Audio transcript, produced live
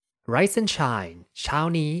Rise and Shine เช้า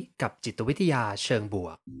นี้กับจิตวิทยาเชิงบว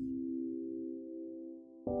ก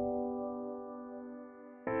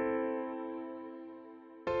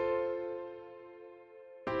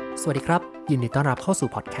สวัสดีครับยินดีต้อนรับเข้าสู่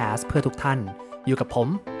พอดแคสต์เพื่อทุกท่านอยู่กับผม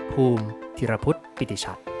ภูมิธีรพุทธปิติ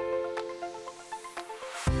ชัด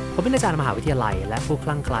ผมเป็นอาจารย์มหาวิทยาลัยและผู้ค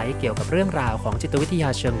ลั่งไคล้เกี่ยวกับเรื่องราวของจิตวิทยา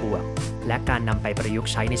เชิงบวกและการนำไปประยุก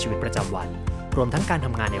ต์ใช้ในชีวิตประจำวันรวมทั้งการท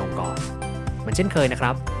ำงานในองค์กรเหมือนเช่นเคยนะค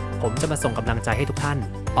รับผมจะมาส่งกำลังใจให้ทุกท่าน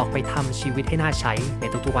ออกไปทำชีวิตให้น่าใช้ใน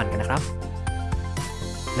ทุกๆวันกันนะครับ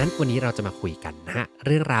งั้นวันนี้เราจะมาคุยกันนะฮะเ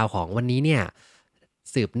รื่องราวของวันนี้เนี่ย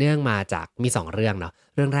สืบเนื่องมาจากมี2เรื่องเนาะ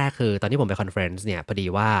เรื่องแรกคือตอนที่ผมไปคอนเฟอเรนซ์เนี่ยพอดี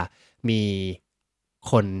ว่ามี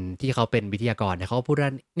คนที่เขาเป็นวิทยากรเนี่ยเขาพูดว่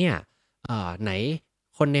าเนี่ยไหน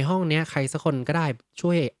คนในห้องเนี้ยใครสักคนก็ได้ช่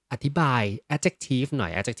วยอธิบาย adjective หน่อ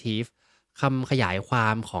ย adjective คำขยายควา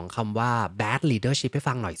มของคำว่า bad leadership ให้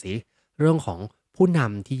ฟังหน่อยสิเรื่องของผู้น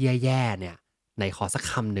ำที่แย่ๆเนี่ยในขอสัก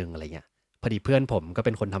คำหนึ่งอะไรเงี้ยพอดีเพื่อนผมก็เ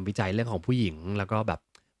ป็นคนทำวิจัยเรื่องของผู้หญิงแล้วก็แบบ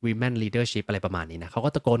women leadership อะไรประมาณนี้นะเขาก็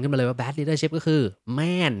ตะโกนขึ้นมาเลยว่า bad leadership ก็คือแ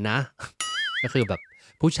ม่นนะ ก็คือแบบ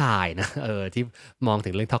ผู้ชายนะที่มองถึ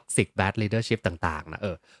งเรื่อง toxic bad leadership ต่างๆนะ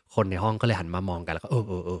คนในห้องก็เลยหันมามองกันแล้วก็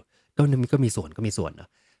ก็มีส่วนนะ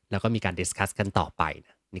แล้วก็มีการ discuss กันต่อไปน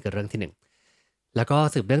ะนี่ก็เรื่องที่1แล้วก็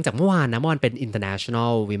สืบเรื่องจากเมื่อวานเป็น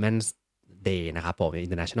International Women's Day นะครับผม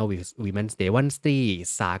International Women's Day วันสตรี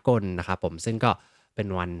สากลนะครับผมซึ่งก็เป็น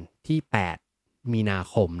วันที่8มีนา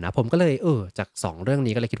คมนะผมก็เลยจาก2เรื่อง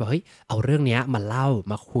นี้ก็เลยคิดว่าเฮ้ยเอาเรื่องนี้มาเล่า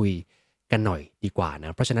มาคุยกันหน่อยดีกว่าน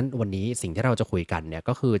ะเพราะฉะนั้นวันนี้สิ่งที่เราจะคุยกันเนี่ย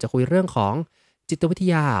ก็คือจะคุยเรื่องของจิตวิท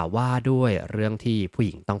ยาว่าด้วยเรื่องที่ผู้ห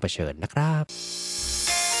ญิงต้องเผชิญนะครับ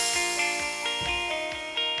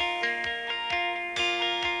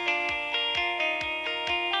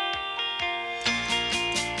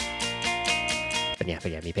เป็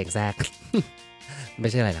นไงมีเพลงแทรก ไม่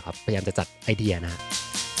ใช่อะไรหรอกครับพยายามจะจัดไอเดียนะ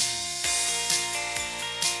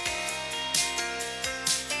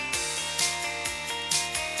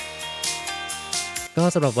ก็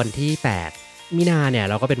สำหรับวันที่8มีนาเนี่ย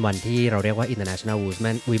เราก็เป็นวันที่เราเรียกว่า International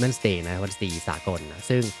Women's Day นะวันสตรีสากลนะ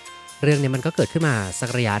ซึ่งเรื่องนี้มันก็เกิดขึ้นมาสัก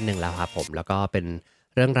ระยะหนึ่งแล้วครับผมแล้วก็เป็น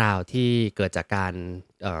เรื่องราวที่เกิดจากการ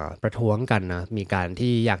ประท้วงกันนะมีการ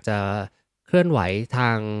ที่อยากจะเคลื่อนไหวท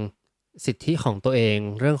างสิทธิของตัวเอง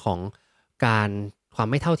เรื่องของการความ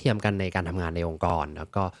ไม่เท่าเทียมกันในการทำงานในองค์กรแล้ว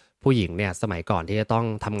ก็ผู้หญิงเนี่ยสมัยก่อนที่จะต้อง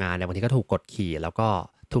ทำงานเนี่ยบางทีก็ถูกกดขี่แล้วก็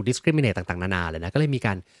ถูก discriminate ต่างๆนานาเลยนะก็เลยมีก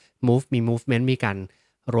ารมี movement มีการ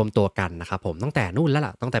รวมตัวกันนะครับผมตั้งแต่นู่นแล้ว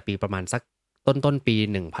ล่ะตั้งแต่ปีประมาณสักต้นปี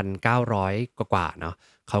1900กว่าๆเนาะ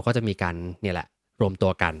เขาก็จะมีการเนี่ยแหละรวมตั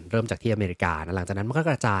วกันเริ่มจากที่อเมริกานะหลังจากนั้นมันก็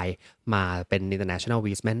กระจายมาเป็น International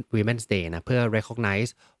Women's Day นะเพื่อ recognize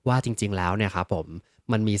ว่าจริงๆแล้วเนี่ยครับผม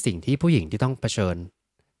มันมีสิ่งที่ผู้หญิงที่ต้องเผชิญ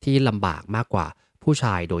ที่ลำบากมากกว่าผู้ช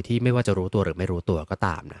ายโดยที่ไม่ว่าจะรู้ตัวหรือไม่รู้ตัวก็ต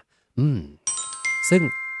ามนะซึ่ง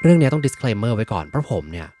เรื่องนี้ต้อง disclaimer ไว้ก่อนเพราะผม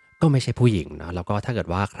เนี่ยก็ไม่ใช่ผู้หญิงนะแล้วก็ถ้าเกิด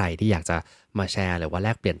ว่าใครที่อยากจะมาแชร์หรือว่าแล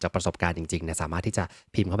กเปลี่ยนจากประสบการณ์จริงๆเนี่ยสามารถที่จะ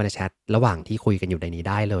พิมพ์เข้ามาในแชทระหว่างที่คุยกันอยู่ในนี้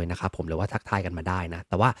ได้เลยนะครับผมหรือว่าทักทายกันมาได้นะ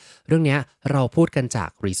แต่ว่าเรื่องนี้เราพูดกันจาก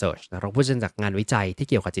research นะเราพูดกันจากงานวิจัยที่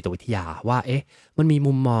เกี่ยวกับจิตวิทยาว่ามันมี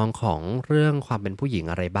มุมมองของเรื่องความเป็นผู้หญิง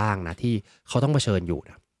อะไรบ้างนะที่เขาต้องเผชิญอยู่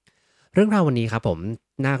นะเรื่องราววันนี้ครับผม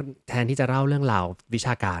แทนที่จะเล่าเรื่องราววิช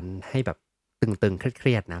าการให้แบบตึงๆเค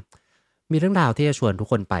รียดๆนะมีเรื่องราวที่จะชวนทุก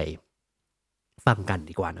คนไปฟังกัน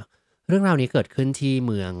ดีกว่านะเรื่องราวนี้เกิดขึ้นที่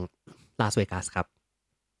เมืองลาสเวกัสครับ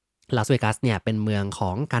ลาสเวกัสเนี่ยเป็นเมืองข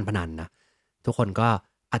องการพนันนะทุกคนก็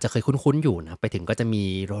อาจจะเคยคุ้นๆอยู่นะไปถึงก็จะมี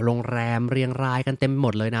โรงแรมเรียงรายกันเต็มหม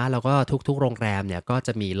ดเลยนะแล้วก็ทุกๆโรงแรมเนี่ยก็จ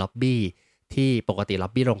ะมีล็อบบี้ที่ปกติล็อ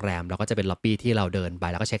บบี้โรงแรมเราก็จะเป็นล็อบบี้ที่เราเดินไป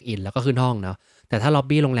แล้วก็เช็คอินแล้วก็ขึ้นห้องเนาะแต่ถ้าล็อบ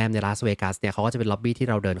บี้โรงแรมในลาสเวกัสเนี่ยเขาก็จะเป็นล็อบบี้ที่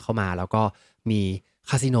เราเดินเข้ามาแล้วก็มี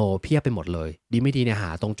คาสิโนเพียบไปหมดเลยดีไม่ดีเนี่ยหา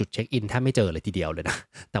ตรงจุดเช็คอินแทบไม่เจอเลยทีเดียวเลยนะ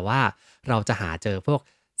แต่ว่าเราจะหาเจอพวก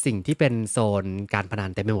สิ่งที่เป็นโซนการพนั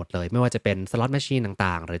นเต็มไปหมดเลยไม่ว่าจะเป็นสล็อตแมชชีน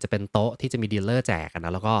ต่างๆหรือจะเป็นโต๊ะที่จะมีดีลเลอร์แจกน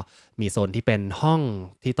ะแล้วก็มีโซนที่เป็นห้อง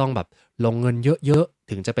ที่ต้องแบบลงเงินเยอะๆ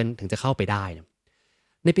ถึงจะเข้าไปได้นะ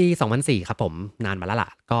ในปี2004ครับผมนานมาแล้วล่ะ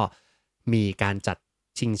ก็มีการจัด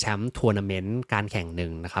ชิงแชมป์ทัวร์นาเมนต์การแข่งหนึ่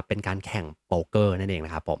งนะครับเป็นการแข่งโป๊กเกอร์นั่นเองน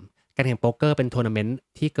ะครับผมการแข่งโป๊กเกอร์เป็นทัวร์นาเมนต์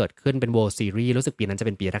ที่เกิดขึ้นเป็น World Series รู้สึกปีนั้นจะเ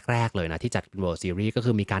ป็นปีแรกๆเลยนะที่จัดเป็น World Series ก็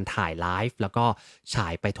คือมีการถ่ายไลฟ์แล้วก็ฉา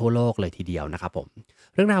ยไปทั่วโลกเลยทีเดียวนะครับผม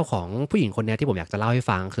เรื่องราวของผู้หญิงคนนี้ที่ผมอยากจะเล่าให้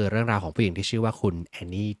ฟังคือเรื่องราวของผู้หญิงที่ชื่อว่าคุณแอน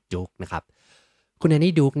นี่ดูคนะครับคุณแอน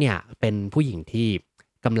นี่ดูคเนี่ยเป็นผู้หญิงที่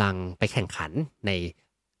กำลังไปแข่งขันใน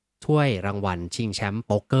ถ้วยรางวัลชิงแชมป์โ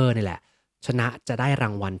ป๊กเกอร์นี่แหละชนะจะได้รา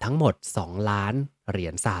งวัลทั้งหมด2 ล้านเหรี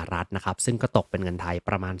ยญสหรัฐนะครับซึ่งก็ตกเป็นเงินไทยป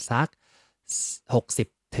ระมาณสัก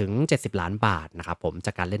60 ถึง70ล้านบาทนะครับผมจ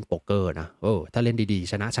ากการเล่นโป๊กเกอร์นะถ้าเล่นดี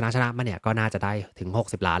ๆชนะมาเนี่ยก็น่าจะได้ถึง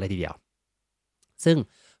60ล้านเลยทีเดียวซึ่ง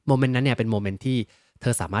โมเมนต์นั้นเนี่ยเป็นโมเมนต์ที่เธ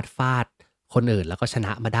อสามารถฟาดคนอื่นแล้วก็ชน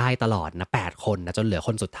ะมาได้ตลอดนะ8คนนะจนเหลือค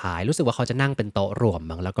นสุดท้ายรู้สึกว่าเขาจะนั่งเป็นโต๊ะรวม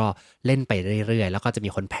มั้งแล้วก็เล่นไปเรื่อยๆแล้วก็จะมี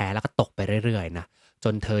คนแพ้แล้วก็ตกไปเรื่อยๆนะจ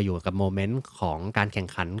นเธออยู่กับโมเมนต์ของการแข่ง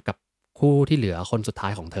ขันกับคู่ที่เหลือคนสุดท้า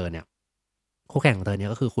ยของเธอเนี่ยคู่แข่งของเธอเนี่ย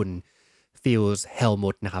ก็คือคุณฟิลส์เฮลมุ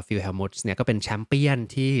ตนะครับฟิลเฮลมุตเนี่ยก็เป็นแชมเปี้ยน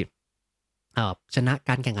ที่ชนะ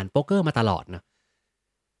การแข่งขันโป๊กเกอร์มาตลอดนะ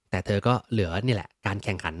แต่เธอก็เหลือนี่แหละการแ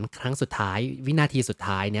ข่งขันครั้งสุดท้ายวินาทีสุด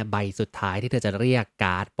ท้ายเนี่ยใบสุดท้ายที่เธอจะเรียกก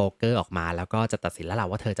าร์ดโป๊กเกอร์ออกมาแล้วก็จะตัดสินแล้วล่ะ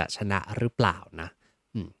ว่าเธอจะชนะหรือเปล่านะ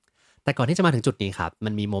อืมแต่ก่อนที่จะมาถึงจุดนี้ครับมั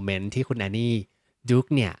นมีโมเมนต์ที่คุณแอนนี่ดูค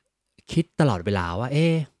เนี่ยคิดตลอดเวลาว่า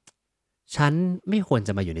ฉันไม่ควรจ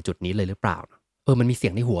ะมาอยู่ในจุดนี้เลยหรือเปล่ามันมีเสี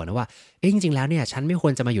ยงในหัวนะว่าจริงๆแล้วเนี่ยฉันไม่คว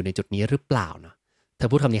รจะมาอยู่ในจุดนี้หรือเปล่านะเธอ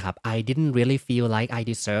พูดคำนี้ครับ I didn't really feel like I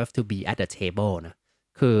deserve to be at the table นะ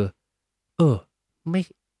คือเออไม่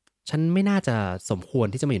ฉันไม่น่าจะสมควร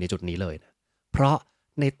ที่จะมาอยู่ในจุดนี้เลยนะเพราะ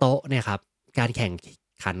ในโต๊ะเนี่ยครับการแข่ง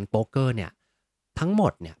ขันโป๊กเกอร์เนี่ยทั้งหม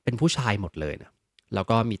ดเนี่ยเป็นผู้ชายหมดเลยนะแล้ว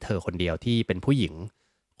ก็มีเธอคนเดียวที่เป็นผู้หญิง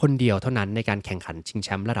คนเดียวเท่านั้นในการแข่งขันชิงแช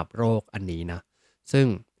มป์ระดับโลกอันนี้นะซึ่ง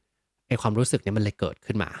ไอความรู้สึกเนี่ยมันเลยเกิด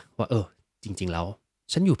ขึ้นมาว่าจริงๆแล้ว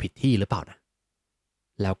ฉันอยู่ผิดที่หรือเปล่านะ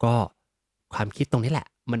แล้วก็ความคิดตรงนี้แหละ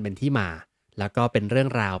มันเป็นที่มาแล้วก็เป็นเรื่อง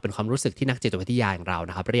ราวเป็นความรู้สึกที่นักจิตวิทยาอย่างเรา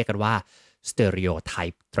นะครับเรียกกันว่า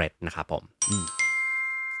stereotype threat นะครับผม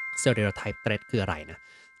stereotype threat คืออะไรนะ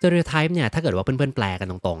stereotype เนี่ยถ้าเกิดว่าเพื่อนๆแปลกัน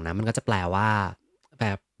ตรงๆนะมันก็จะแปลว่าแบ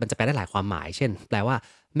บมันจะแปลได้หลายความหมายเช่นแปลว่า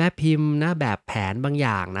แม่พิมพ์นะแบบแผนบางอ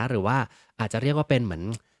ย่างนะหรือว่าอาจจะเรียกว่าเป็นเหมือน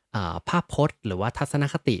ภาพพจน์หรือว่าทัศน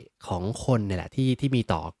คติของคนเนี่ยแหละที่มี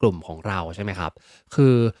ต่อกลุ่มของเราใช่ไหมครับคื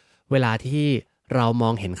อเวลาที่เราม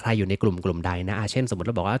องเห็นใครอยู่ในกลุ่มใดนะเช่นสมมติเ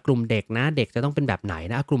ราบอกว่ากลุ่มเด็กนะเด็กจะต้องเป็นแบบไหน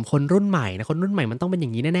นะกลุ่มคนรุ่นใหม่นะคนรุ่นใหม่มันต้องเป็นอย่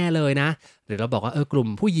างนี้แน่ๆเลยนะหรือเราบอกว่ากลุ่ม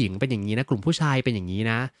ผู้หญิงเป็นอย่างนี้นะกลุ่มผู้ชายเป็นอย่างนี้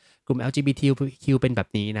นะกลุ่ม LGBTQ เป็นแบบ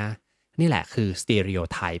นี้นะนี่แหละคือ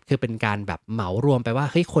stereotype คือเป็นการแบบเหมารวมไปว่า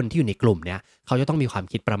เฮ้ยคนที่อยู่ในกลุ่มเนี้ยเขาจะต้องมีความ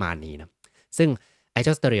คิดประมาณนี้นะซึ่งไอ้เ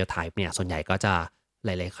จ้า stereotype เนี่ยส่วนใหญ่ก็จะห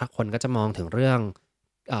ลายๆคนก็จะมองถึงเรื่อง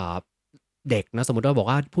เอ่อ เด็กนะสมมุติว่าบอก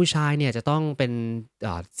ว่าผู้ชายเนี่ยจะต้องเป็น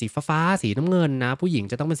สีฟ้าๆสีน้ำเงินนะผู้หญิง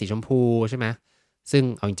จะต้องเป็นสีชมพูใช่ไหมซึ่ง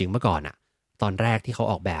เอาจริงๆเมื่อก่อนอะตอนแรกที่เขา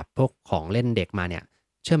ออกแบบพวกของเล่นเด็กมาเนี่ย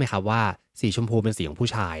เชื่อไหมครับว่าสีชมพูเป็นสีของผู้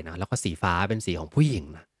ชายนะแล้วก็สีฟ้าเป็นสีของผู้หญิง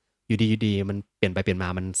นะอยู่ดีๆมันเปลี่ยนไปเปลี่ยนมา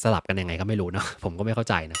มันสลับกันยังไงก็ไม่รู้เนาะผมก็ไม่เข้า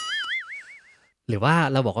ใจนะหรือว่า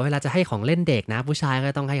เราบอกว่าเวลาจะให้ของเล่นเด็กนะผู้ชายก็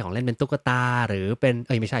ต้องให้ของเล่นเป็นตุ๊กตาหรือเป็น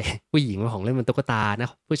ไม่ใช่ผู้หญิงเป็นของเล่นเป็นตุ๊กตานะ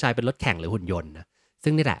ผู้ชายเป็นรถแข่งหรือหุ่นยนต์นะ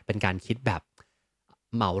ซึ่งนี่แหละเป็นการคิดแบบ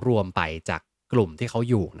เหมารวมไปจากกลุ่มที่เขา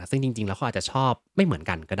อยู่นะซึ่งจริงๆแล้วเขาอาจจะชอบไม่เหมือน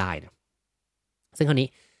กันก็ได้นะซึ่งคราวนี้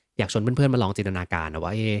อยากชวนเพื่อนๆมาลองจินตนาการนะว่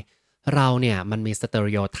าเราเนี่ยมันมีสเตอ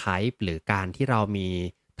ริโอไทป์หรือการที่เรามี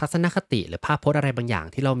ทัศนคติหรือภาพพจน์อะไรบางอย่าง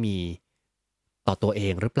ที่เรามีต่อตัวเอ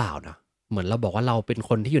งหรือเปล่านะเหมือนเราบอกว่าเราเป็น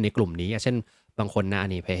คนที่อยู่ในกลุ่มนี้เช่นบางคนนะอั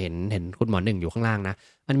นนี้ไปเห็นคุณหมอหนึ่งอยู่ข้างล่างนะ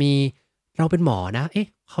มันมีเราเป็นหมอนะ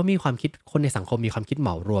เขามีความคิดคนในสังคมมีความคิดเหม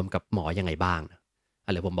ารวมกับหมอยังไงบ้างนะ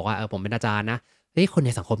หรือผมบอกว่าผมเป็นอาจารย์นะ คนใน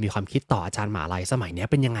สังคมมีความคิดต่ออาจารย์มหาลัยสมัยเนี้ย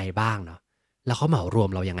เป็นยังไงบ้างเนาะแล้วเขาเหมารวม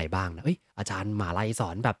เรายังไงบ้างนะอาจารย์มหาลัยสอ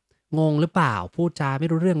นแบบงงหรือเปล่าพูดจาไม่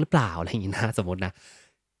รู้เรื่องหรือเปล่าอะไรอย่างงี้นะสมมุตินะ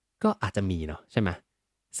ก็อาจจะมีเนาะใช่ไหม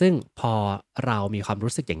ซึ่งพอเรามีความ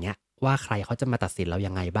รู้สึกอย่างเงี้ยว่าใครเขาจะมาตัดสินเรา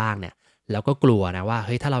ยังไงบ้างเนี่ยแล้วก็กลัวนะว่าเ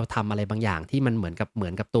ฮ้ยถ้าเราทำอะไรบางอย่างที่มันเหมือน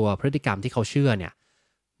กับตัวพฤติกรรมที่เขาเชื่อเนี่ย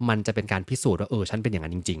มันจะเป็นการพิสูจน์ว่าฉันเป็นอย่าง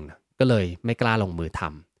นั้นจริงๆนะก็เลยไม่กล้าลงมือท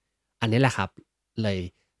ำอันนี้แหละครับเลย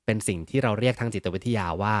เป็นสิ่งที่เราเรียกทางจิตวิทยา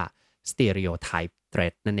ว่า stereotype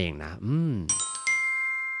threat นั่นเองนะ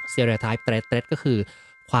stereotype threat ก็คือ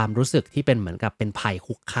ความรู้สึกที่เป็นเหมือนกับเป็นภัย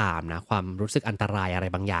คุกคามนะความรู้สึกอันตรายอะไร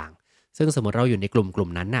บางอย่างซึ่งสมมติเราอยู่ในกลุ่ม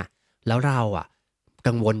นั้นน่ะแล้วเราอ่ะ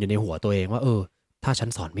กังวลอยู่ในหัวตัวเองว่าถ้าฉัน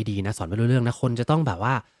สอนไม่ดีนะสอนไม่รู้เรื่องนะคนจะต้องแบบ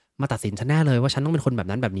ว่ามาตัดสินฉันแน่เลยว่าฉันต้องเป็นคนแบบ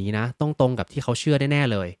นั้นแบบนี้นะต้องตรงกับที่เขาเชื่อแน่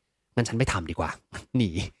ๆเลยงั้นฉันไม่ทำดีกว่าหนี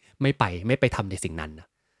ไม่ไปทำในสิ่งนั้นนะ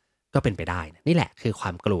ก็เป็นไปได้นะนี่แหละคือคว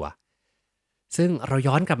ามกลัว ซึ่งเรา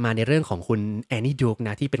ย้อนกลับมาในเรื่องของคุณแอนนี่ดูกน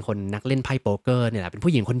ะที่เป็นคนนักเล่นไพ่โป๊กเกอร์เนี่ยแหละเป็น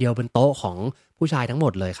ผู้หญิงคนเดียวบนโต๊ะของผู้ชายทั้งหม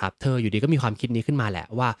ดเลยครับเธออยู่ดีก็มีความคิดนี้ขึ้นมาแหละ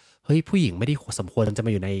ว่าเฮ้ยผู้หญิงไม่ได้สมควรจะม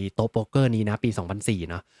าอยู่ในโต๊ะโป๊กเกอร์นี้นะปี2004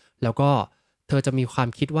เนาะแล้วก็เธอจะมีความ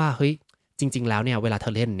คิดว่าเฮ้ยจริงๆแล้วเนี่ยเวลาเธ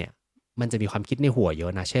อเล่นเนี่ยมันจะมีความคิดในหัวเยอ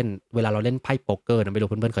ะนะเช่นเวลาเราเล่นไพ่โป๊กเกอร์นะไม่รู้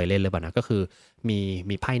เพื่อนๆเคยเล่นหรือเปล่านะก็คือ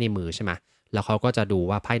มีไพ่ในมือใช่ไหมแล้วเขาก็จะดู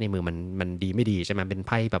ว่าไพ่ในมือมันดีไม่ดีใช่ไหมเป็นไ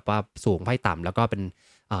พ่แบบว่าสูงไพ่ต่ำแล้วก็เป็น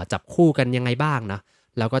จับคู่กันยังไงบ้างนะ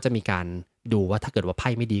แล้วก็จะมีการดูว่าถ้าเกิดว่าไพ่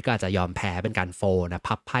ไม่ดีก็อาจจะยอมแพ้เป็นการโฟลนะ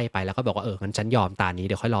พับไพ่ไปแล้วก็บอกว่างั้นฉันยอมตานี้เ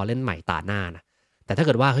ดี๋ยวค่อยรอเล่นใหม่ตาหน้านะแ แต่ถ้าเ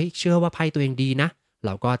กิดว่าเฮ้ยเชื่อว่าไพ่ตัวเองดีนะเร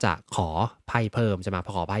าก็จะขอไพ่เพิ่มจะมาพ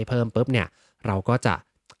อขอไพ่เพิ่มปุ๊บเนี่ยเราก็จะ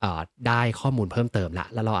ได้ข้อมูลเพิ่มเติมละ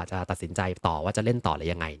แล้วเราอาจจะตัดสินใจต่อว่าจะเล่นต่อหรื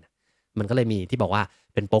อยังไงนะมันก็เลยมีที่บอกว่า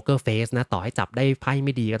เป็นโป๊กเกอร์เฟสนะต่อให้จับได้ไพ่ไ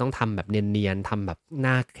ม่ดีก็ต้องทำแบบเนียนๆทำแบบห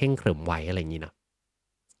น้าเคร่งขรึมไว้อะไรอย่างนี้เนาะ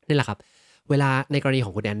นี่แหละครับเวลาในกรณีขอ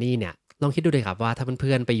งคุณแอนนี่เนี่ยลองคิดดูเลยครับว่าถ้าเ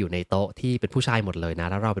พื่อนๆไปอยู่ในโต๊ะที่เป็นผู้ชายหมดเลยนะ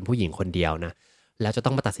แล้วเราเป็นผู้หญิงคนเดียวนะแล้วจะต้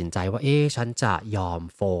องมาตัดสินใจว่าฉันจะยอม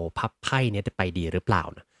โฟพับไพ่เนี่ยไปดีหรือเปล่า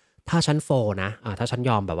นะถ้าฉันโฟนะถ้าฉัน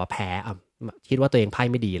ยอมแบบว่าแพ้คิดว่าตัวเองไพ่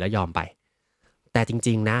ไม่ดีแล้วยอมไปแต่จ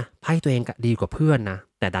ริงๆนะไพ่ตัวเองดีกว่าเพื่อนนะ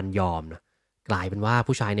แต่ดันยอมนะกลายเป็นว่า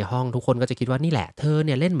ผู้ชายในห้องทุกคนก็จะคิดว่านี่แหละเธอเ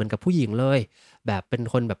นี่ยเล่นเหมือนกับผู้หญิงเลยแบบเป็น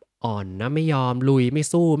คนแบบอ่อนนะไม่ยอมลุยไม่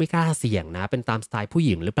สู้ไม่กล้าเสี่ยงนะเป็นตามสไตล์ผู้ห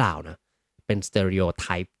ญิงหรือเปล่านะเป็นสเตอริโอไท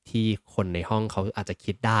ป์ที่คนในห้องเขาอาจจะ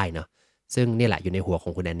คิดได้เนาะซึ่งนี่แหละอยู่ในหัวขอ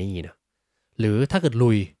งคุณแอนนี่นะหรือถ้าเกิด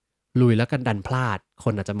ลุยแล้วกันดันพลาดค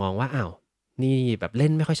นอาจจะมองว่าอ้าวนี่แบบเล่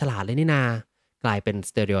นไม่ค่อยฉลาดเลยนี่นากลายเป็น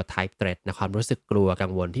stereotype threat นะความรู้สึกกลัวกั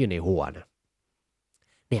งวลที่อยู่ในหัวนะ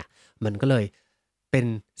เนี่ยมันก็เลยเป็น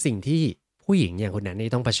สิ่งที่ผู้หญิงอย่างคุณแอนนี่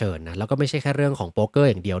ต้องเผชิญนะแล้วก็ไม่ใช่แค่เรื่องของโป๊กเกอร์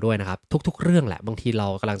อย่างเดียวด้วยนะครับทุกๆเรื่องแหละบางทีเรา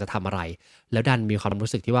กำลังจะทำอะไรแล้วดันมีความ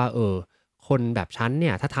รู้สึกที่ว่าคนแบบฉันเนี่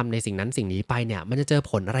ยถ้าทำในสิ่งนั้นสิ่งนี้ไปเนี่ยมันจะเจอ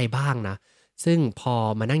ผลอะไรบ้างนะซึ่งพอ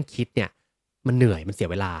มานั่งคิดเนี่ยมันเหนื่อยมันเสีย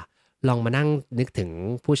เวลาลองมานั่งนึกถึง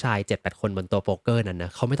ผู้ชาย7-8คนบนโต๊ะโป๊กเกอร์นั้นน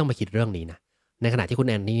ะเขาไม่ต้องมาคิดเรื่องนี้นะในขณะที่คุณ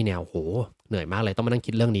แอนนี่เนี่ยโอ้โหเหนื่อยมากเลยต้องมานั่ง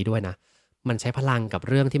คิดเรื่องนี้ด้วยนะมันใช้พลังกับ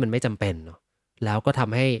เรื่องที่มันไม่จำเป็นเนาะแล้วก็ท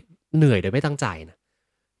ำให้เหนื่อยโดยไม่ตั้งใจนะ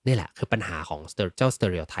นี่แหละคือปัญหาของเจ้า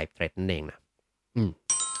stereotype threat นั่นเองนะอืม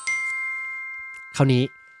คราวนี้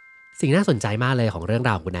สิ่งน่าสนใจมากเลยของเรื่องร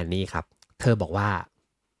าวของคุณแอนนี่ครับเธอบอกว่า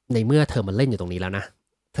ในเมื่อเธอมาเล่นอยู่ตรงนี้แล้วนะ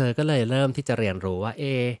เธอก็เลยเริ่มที่จะเรียนรู้ว่า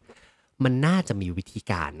มันน่าจะมีวิธี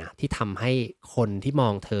การนะที่ทำให้คนที่มอ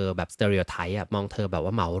งเธอแบบ stereotype มองเธอแบบว่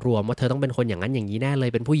าเหมารวมว่าเธอต้องเป็นคนอย่างนั้นอย่างนี้แน่เล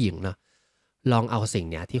ยเป็นผู้หญิงเนาะลองเอาสิ่ง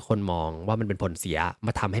เนี้ยที่คนมองว่ามันเป็นผลเสียม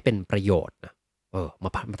าทำให้เป็นประโยชน์นะ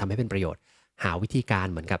มาทำให้เป็นประโยชน์หาวิธีการ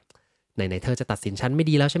เหมือนกับในเธอจะตัดสินฉันไม่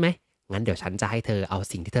ดีแล้วใช่ไหมงั้นเดี๋ยวฉันจะให้เธอเอา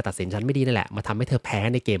สิ่งที่เธอตัดสินฉันไม่ดีนั่นแหละมาทำให้เธอแพ้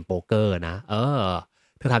ในเกมโป๊กเกอร์นะ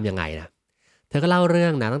เธอทำยังไงนะเธอก็เล่าเรื่อ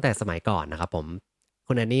งนะตั้งแต่สมัยก่อนนะครับผม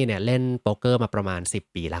คุณแอนนี่เนี่ยเล่นโป๊กเกอร์มาประมาณ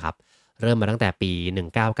10 ปีแล้วครับ เริ่มมาตั้งแต่ปี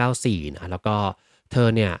1994นะแล้วก็เธอ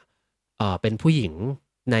เนี่ยเป็นผู้หญิง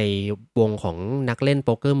ในวงของนักเล่นโ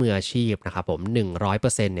ป๊กเกอร์มืออาชีพนะครับผม100%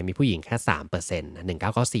เนี่ยมีผู้หญิงแค่3%นะ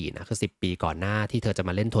1994นะคือ10 ปีก่อนหน้าที่เธอจะม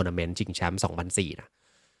าเล่นทัวร์นาเมนต์ชิงแชมป์2004นะ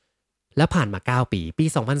แล้วผ่านมา9 ปี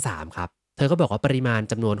2003ครับเธอก็บอกว่าปริมาณ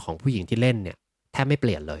จำนวนของผู้หญิงที่เล่นเนี่ยแทบไม่เป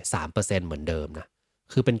ลี่ยนเลย3%เหมือนเดิมนะ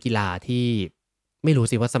คือเป็นกีฬาที่ไม่รู้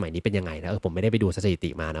สิว่าสมัยนี้เป็นยังไงนะผมไม่ได้ไปดูสถิติ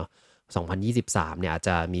มาเนาะ 2023เนี่ยอาจจ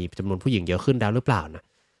ะมีจำนวนผู้หญิงเยอะขึ้นแล้วหรือเปล่านะ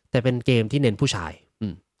แต่เป็นเกมที่เน้นผู้ชาย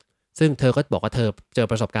ซึ่งเธอก็บอกว่าเธอเจอ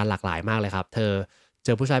ประสบการณ์หลากหลายมากเลยครับเธอเจ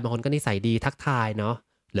อผู้ชายบางคนก็นิสัยดีทักทายเนาะ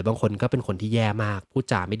หรือบางคนก็เป็นคนที่แย่มากพูด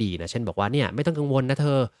จาไม่ดีนะเช่นบอกว่าเนี่ยไม่ต้องกังวลนะเธ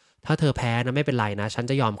อถ้าเธอแพ้นะไม่เป็นไรนะฉัน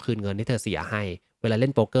จะยอมคืนเงินที่เธอเสียให้เวลาเล่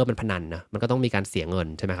นโป๊กเกอร์มันพนันนะมันก็ต้องมีการเสียเงิน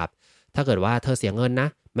ใช่ไหมครับถ้าเกิดว่าเธอเสียเงินนะ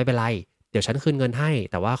ไม่เป็นไรเดี๋ยวฉันคืนเงินให้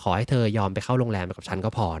แต่ว่าขอให้เธอยอมไปเข้าโรงแรมกับฉันก็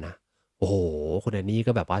พอนะ โอ้โหคุณแอนนี่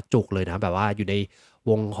ก็แบบว่าจุกเลยนะแบบว่าอยู่ใน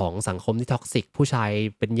วงของสังคมที่ท็อกซิกผู้ชาย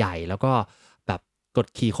เป็นใหญ่แล้วก็แบบกด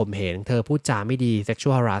ขี่ข่มเหงเธอพูดจาไม่ดี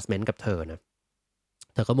sexual harassment กับเธอนะ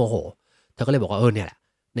เธอก็โมโหเธอก็เลยบอกว่าเนี่ยแหละ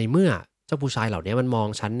ในเมื่อเจ้าผู้ชายเหล่านี้มันมอง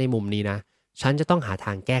ฉันในมุมนี้นะฉันจะต้องหาท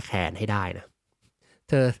างแก้แค้นให้ได้นะ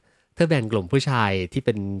เธอแบ่งกลุ่มผู้ชายที่เ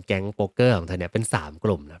ป็นแก๊งโป๊กเกอร์ของเธอเนี่ยเป็น3 ก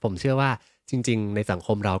ลุ่มนะผมเชื่อว่าจริงๆในสังค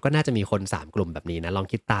มเราก็น่าจะมีคน3 กลุ่มแบบนี้นะลอง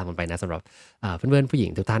คิดตามมันไปนะสำหรับเพื่อนๆผู้หญิง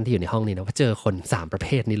ทุกท่านที่อยู่ในห้องนี้นะว่าเจอคน3 ประเภ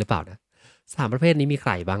ทนี้หรือเปล่านะ3 ประเภทนี้มีใค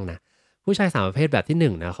รบ้างนะผู้ชาย3 ประเภทแบบที่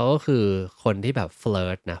1นะเขาก็คือคนที่แบบเฟลิ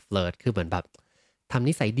ร์ตนะเฟลิร์ตคือเหมือนแบบทำ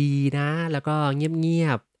นิสัยดีนะแล้วก็เงีย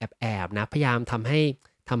บๆแอบๆนะพยายามทำใ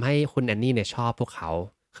ห้คุณแอนนี่เนี่ยชอบพวกเขา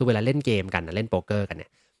คือเวลาเล่นเกมกันนะเล่นโป๊กเกอร์กันเนี่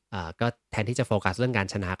ย ก็แทนที่จะโฟกัสเรื่องการ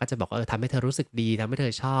ชนะก็จะบอกว่าทำให้เธอรู้สึกดีทำให้เธ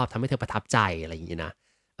อชอบทำให้เธอประทับใจอะไรอย่างนี้นะ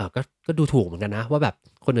ก็ดูถูกเหมือนกันนะว่าแบบ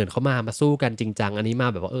คนอื่นเขามาสู้กันจริงจังอันนี้มา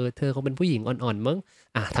แบบว่าเธอเขาเป็นผู้หญิงอ่อนๆมั้ง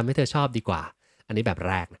ทำให้เธอชอบดีกว่าอันนี้แบบ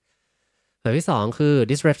แรกนะแบบที่2คือ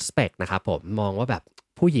disrespect นะครับผมมองว่าแบบ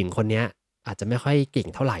ผู้หญิงคนเนี้ยอาจจะไม่ค่อยเก่ง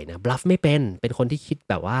เท่าไหร่นะ bluff ไม่เป็นคนที่คิด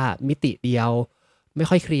แบบว่ามิติเดียวไม่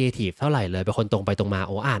ค่อยครีเอทีฟเท่าไหร่เลยเป็นคนตรงไปตรงมา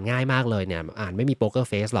อ่านง่ายมากเลยเนี่ยอ่านไม่มีโป๊กเกอร์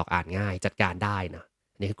เฟสหรอกอ่านง่ายจัดการได้นะ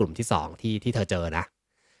นี่คือกลุ่มที่2ที่เธอเจอนะ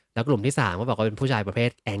แล้วกลุ่มที่3ก็บอกว่าเป็นผู้ชายประเภท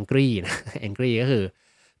angry นะ angry ก็คือ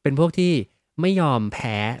เป็นพวกที่ไม่ยอมแ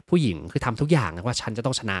พ้ผู้หญิงคือทำทุกอย่างนะว่าฉันจะต้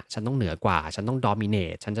องชนะฉันต้องเหนือกว่าฉันต้อง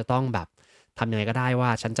dominate ฉันจะต้องแบบทำยังไงก็ได้ว่า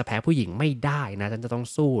ฉันจะแพ้ผู้หญิงไม่ได้นะฉันจะต้อง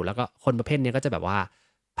สู้แล้วก็คนประเภทนี้ก็จะแบบว่า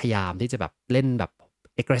พยายามที่จะแบบเล่นแบบ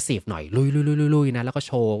aggressive หน่อยลุยๆๆๆๆนะแล้วก็โ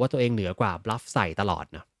ชว์ว่าตัวเองเหนือกว่า bluff ใส่ตลอด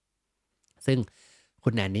นะซึ่งคุ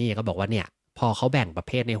ณแนนนี่ก็บอกว่าเนี่ยพอเขาแบ่งประเ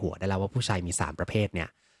ภทในหัวได้แล้วว่าผู้ชายมี3ประเภทเนี่ย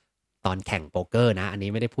ตอนแข่งโป๊กเกอร์นะอันนี้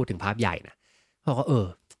ไม่ได้พูดถึงภาพใหญ่นะเขาก็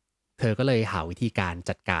เธอก็เลยหาวิธีการ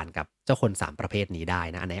จัดการกับเจ้าคน3ประเภทนี้ได้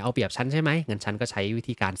นะอันไหนเอาเปรียบฉันใช่ไหมงั้นฉันก็ใช้วิ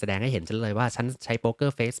ธีการแสดงให้เห็นฉันเลยว่าฉันใช้โป๊กเกอ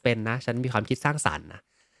ร์เฟสเป็นนะฉันมีความคิดสร้างสรรค์นะ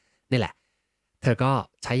นี่แหละเธอก็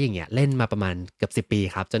ใช้อย่างเงี้ยเล่นมาประมาณเกือบ10 ปี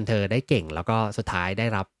ครับจนเธอได้เก่งแล้วก็สุดท้ายได้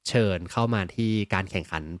รับเชิญเข้ามาที่การแข่ง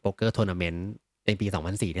ขันโป๊กเกอร์ทัวร์นาเมนต์ในปี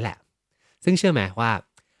2004นี่แหละซึ่งเชื่อไหมว่า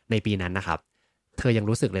ในปีนั้นนะครับเธอยัง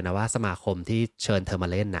รู้สึกเลยนะว่าสมาคมที่เชิญเธอมา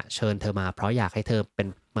เล่นน่ะเชิญเธอมาเพราะอยากให้เธอเ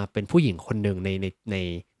ป็นผู้หญิงคนหนึ่ง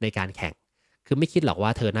ในการแข่ง คือไม่คิดหรอกว่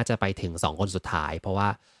าเธอน่าจะไปถึง2คนสุดท้ายเพราะว่า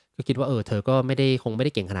ก็คิดว่าเธอก็คงไม่ไ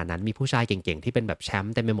ด้เก่งขนาดนั้นมีผู้ชายเก่งๆที่เป็นแบบแชม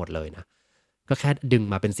ป์เต็มไปหมดเลยนะก็แค่ดึง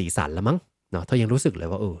มาเป็นสีสันแล้วมั้งเนาะเธอยังรู้สึกเลย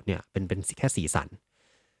ว่าเนี่ยเป็นแค่สีสัน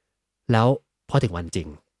แล้วพอถึงวันจริง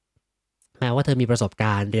แม้ว่าเธอมีประสบก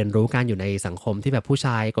ารณ์เรียนรู้การอยู่ในสังคมที่แบบผู้ช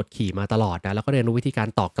ายกดขี่มาตลอดนะแล้วก็เรียนรู้วิธีการ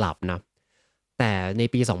ตอบกลับนะแต่ใน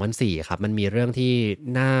ปี2004ครับมันมีเรื่องที่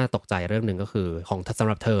น่าตกใจเรื่องหนึ่งก็คือของสำ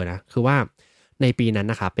หรับเธอนะคือว่า ในปีนั้น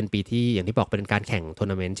นะครับเป็นปีที่อย่างที่บอกเป็นการแข่งทัวร์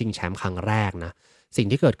นาเมนต์ชิงแชมป์ครั้งแรกนะสิ่ง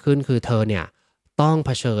ที่เกิดขึ้นคือเธอเนี่ยต้องเผ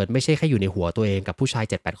ชิญไม่ใช่แค่อยู่ในหัวตัวเองกับผู้ชาย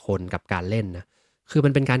7-8คนกับการเล่นนะคือมั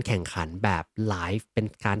นเป็นการแข่งขันแบบไลฟ์เป็น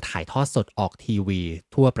การถ่ายทอดสดออกทีวี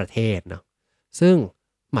ทั่วประเทศนะซึ่ง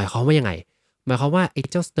หมายความว่ายังไงหมายความว่าไอ้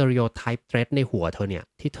เจ้า stereotype threat ในหัวเธอเนี่ย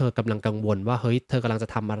ที่เธอกำลังกังวลว่าเฮ้ยเธอกำลังจะ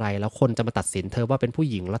ทำอะไรแล้วคนจะมาตัดสินเธอว่าเป็นผู้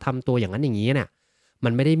หญิงแล้วทำตัวอย่างนั้นอย่างนี้เนี่ยมั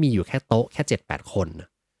นไม่ได้มีอยู่แค่โต๊ะแค่7-8คนนะ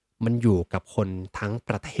มันอยู่กับคนทั้งป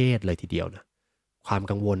ระเทศเลยทีเดียวนะความ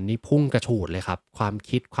กังวลนี่พุ่งกระฉูดเลยครับความ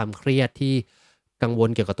คิดความเครียดที่กังวล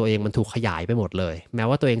เกี่ยวกับตัวเองมันถูกขยายไปหมดเลยแม้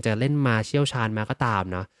ว่าตัวเองจะเล่นมาเชี่ยวชาญมาก็ตาม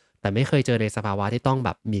นะแต่ไม่เคยเจอในสภาวะที่ต้องแบ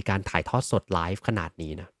บมีการถ่ายทอดสดไลฟ์ขนาด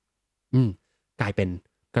นี้นะอืมกลายเป็น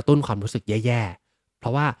กระตุ้นความรู้สึกแย่ๆเพรา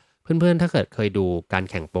ะว่าเพื่อนๆถ้าเกิดเคยดูการ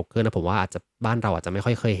แข่งโป๊กเกอร์นะผมว่าอาจจะบ้านเราอาจจะไม่ค่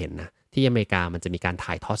อยเคยเห็นนะที่อเมริกามันจะมีการ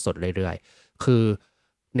ถ่ายทอดสดเรื่อยๆคือ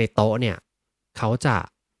ในโต๊ะเนี่ยเขาจะ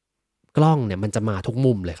กล้องเนี่ยมันจะมาทุก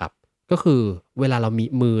มุมเลยครับก็คือเวลาเรามี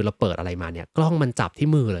มือเราเปิดอะไรมาเนี่ยกล้องมันจับที่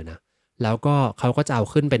มือเลยนะแล้วก็เขาก็จะเอา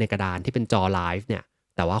ขึ้นไปในกระดานที่เป็นจอไลฟ์เนี่ย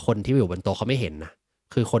แต่ว่าคนที่อยู่บนโต๊ะเขาไม่เห็นนะ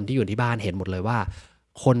คือคนที่อยู่ที่บ้านเห็นหมดเลยว่า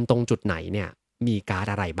คนตรงจุดไหนเนี่ยมีการ์ด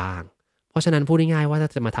อะไรบ้างเพราะฉะนั้นพูดง่ายๆว่าถ้า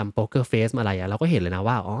จะมาทำโป๊กเกอร์เฟสอะไรอะเราก็เห็นเลยนะ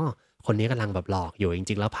ว่าอ๋อคนนี้กำลังแบบหลอกอยู่จ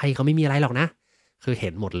ริงๆแล้วไพ่เขาไม่มีอะไรหรอกนะคือเห็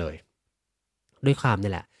นหมดเลยด้วยความ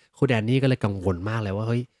นี่แหละคุณแดนนี่ก็เลยกังวลมากเลยว่าเ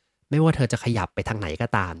ฮ้ยไม่ว่าเธอจะขยับไปทางไหนก็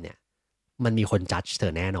ตามเนี่ย มันมีคนจัดเธ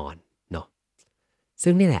อแน่นอนเนาะ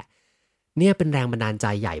ซึ่งนี่แหละเนี่ยเป็นแรงบันดาลใจ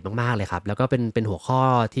ใหญ่มากๆเลยครับแล้วก็เป็นหัวข้อ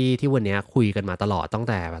ที่วันนี้คุยกันมาตลอดตั้ง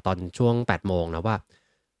แต่ตอนช่วง8โมงนะว่า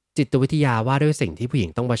จิตวิทยาว่าด้วยสิ่งที่ผู้หญิง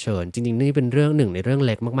ต้องเผชิญจริงๆนี่เป็นเรื่องหนึ่งในเรื่องเ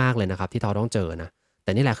ล็กมากๆเลยนะครับที่เราต้องเจอนะแ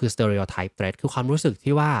ต่นี่แหละคือ stereotype threat คือความรู้สึก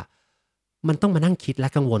ที่ว่ามันต้องมานั่งคิดและ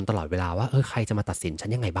กังวลตลอดเวลาว่าใครจะมาตัดสินฉัน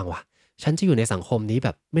ยังไงบ้างวะฉันจะอยู่ในสังคมนี้แบ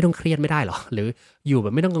บไม่ต้องเครียดไม่ได้หรอหรืออยู่แบ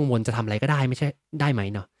บไม่ต้องกังวลจะทำอะไรก็ได้ไม่ใช่ได้ไหม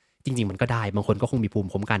เนาะ จริงๆมันก็ได้บางคนก็คงมีภูมิ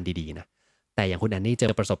คุ้มกันดีๆนะแต่อย่างคุณแอนนี่เจ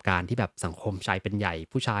อประสบการณ์ที่แบบสังคมชายเป็นใหญ่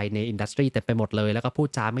ผู้ชายในอินดัสทรีเต็มไปหมดเลยแล้วก็พูด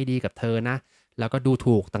จาไม่ดีกับเธอนะแล้วก็ดู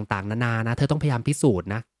ถูกต่างๆนานานะเธอต้องพยายามพิสูจน์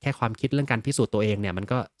นะแค่ความคิดเรื่องการพิสูจน์ตัวเองเนี่ยมัน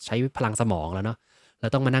ก็ใช้พลังสมองแล้วเนาะแล้ว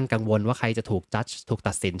ต้องมานั่งกังวลว่าใครจะถูกจัดถูก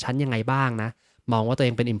ตัดสินชั้นยังไงบ้างนะมองว่าตัวเอ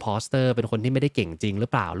งเป็นอิมพอสเตอร์เป็นคนที่ไม่ได้เก่งจริงหรือ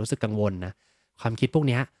เปล่ารู้สึกกังวลนะความคิดพวก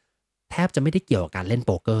นี้แทบจะไม่ได้เกี่ยวกับการเล่นโ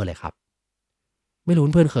ป๊กเกอร์เลยครับไม่รู้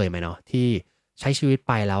เพื่อนเคยไหมเนาะที่ใช้ชีวิต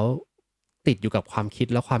ไปแล้ว ติดอยู่กับความคิด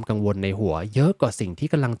และความกังวลในหัวเยอะกว่าสิ่งที่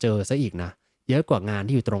กำลังเจอซะอีกนะเยอะกว่างาน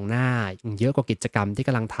ที่อยู่ตรงหน้าเยอะกว่ากิจกรรมที่ก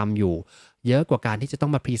ำลังทำอยู่เยอะกว่าการที่จะต้อ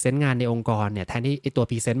งมาพรีเซนต์งานในองค์กรเนี่ยแทนที่ไอตัว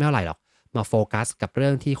พรีเซนต์ไม่เท่าไหร่หรอกมาโฟกัสกับเรื่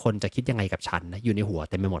องที่คนจะคิดยังไงกับฉันนะอยู่ในหัว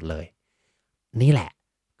เต็มไปหมดเลยนี่แหละ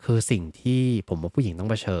คือสิ่งที่ผมว่าผู้หญิงต้อง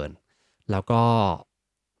เผชิญแล้วก็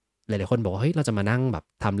หลายๆคนบอกว่าเฮ้ยเราจะมานั่งแบบ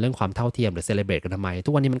ทำเรื่องความเท่าเทียมหรือเซเลบรตกันทำไมทุ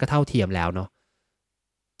กวันนี้มันก็เท่าเทียมแล้วเนาะ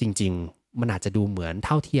จริงๆมันอาจจะดูเหมือนเ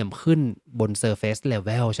ท่าเทียมขึ้นบน surface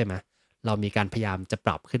level ใช่ไหมเรามีการพยายามจะป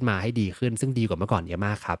รับขึ้นมาให้ดีขึ้นซึ่งดีกว่าเมื่อก่อนเยอะม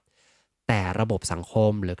ากครับแต่ระบบสังค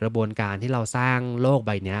มหรือกระบวนการที่เราสร้างโลกใ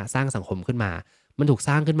บนี้สร้างสังคมขึ้นมามันถูกส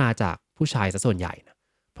ร้างขึ้นมาจากผู้ชายซะส่วนใหญ่นะ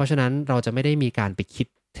เพราะฉะนั้นเราจะไม่ได้มีการไปคิด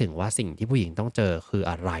ถึงว่าสิ่งที่ผู้หญิงต้องเจอคือ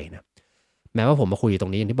อะไรนะแม้ว่าผมมาคุยตร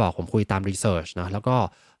งนี้อย่างที่บอกผมคุยตามรีเสิร์ชนะแล้วก็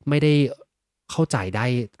ไม่ได้เข้าใจได้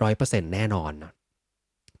100%แน่นอนนะ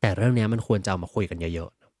แต่เรื่องนี้มันควรจะเอามาคุยกันเยอะ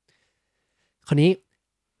ๆ คราวนี้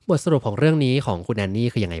บทสรุปของเรื่องนี้ของคุณแอนนี่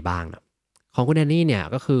คือยังไงบ้างนะของคุณแอนนี่เนี่ย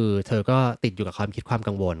ก็คือเธอก็ติดอยู่กับความคิดความ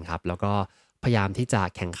กังวลครับแล้วก็พยายามที่จะ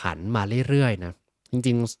แข่งขันมาเรื่อยๆนะจ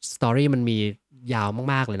ริงๆสตอรี่มันมียาว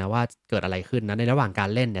มากๆเลยนะว่าเกิดอะไรขึ้นนะในระหว่างการ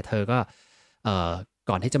เล่นเนี่ยเธอก็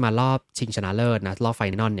ก่อนที่จะมารอบชิงชนะเลิศนะรอบไฟ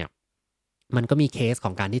นอลเนี่ยมันก็มีเคสข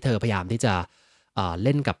องการที่เธอพยายามที่จะเ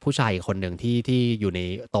ล่นกับผู้ชายอีกคนหนึ่งที่อยู่ใน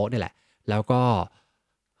โต๊ะนี่แหละแล้วก็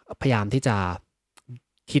พยายามที่จะ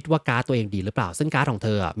คิดว่าการ์ดตัวเองดีหรือเปล่าซึ่งการ์ดของเธ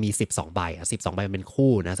อมี12ใบ12ใบมันเป็น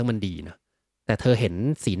คู่นะซึ่งมันดีนะแต่เธอเห็น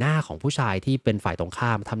สีหน้าของผู้ชายที่เป็นฝ่ายตรงข้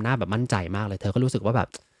ามทำหน้าแบบมั่นใจมากเลยเธอก็รู้สึกว่าแบบ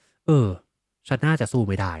ฉันน่าจะสู้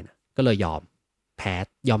ไม่ได้นะก็เลยยอมแ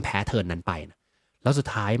พ้เทิร์นนั้นไปนะแล้วสุด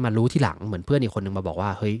ท้ายมารู้ที่หลังเหมือนเพื่อนอีกคนนึงมาบอกว่า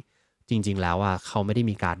เฮ้ยจริงๆแล้วเขาไม่ได้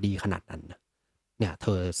มีการ์ดดีขนาดนั้นนะเนี่ยเธ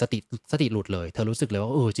อสติหลุดเลยเธอรู้สึกเลยว่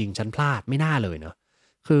าจริงฉันพลาดไม่น่าเลยเนาะ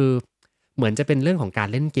คือเหมือนจะเป็นเรื่องของการ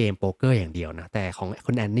เล่นเกมโป๊กเกอร์อย่างเดียวนะแต่ของ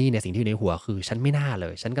คุณแอนนี่เนี่ยสิ่งที่อยู่ในหัวคือฉันไม่น่าเล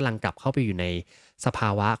ยฉันกำลังกลับเข้าไปอยู่ในสภา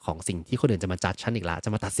วะของสิ่งที่คนอื่นจะมาจัดฉันอีกแล้วจ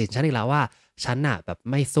ะมาตัดสินฉันอีกแล้วว่าฉันน่ะแบบ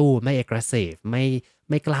ไม่สู้ไม่ aggressive ไ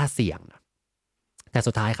ม่กล้าเสี่ยงนะแต่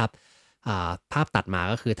สุดท้ายครับภาพตัดมา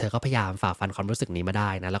ก็คือเธอก็พยายามฝ่าฟันความรู้สึกนี้มาได้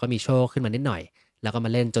นะแล้วก็มีโชคขึ้นมานิดหน่อยแล้วก็มา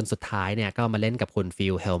เล่นจนสุดท้ายเนี่ยก็มาเล่นกับคุณฟิ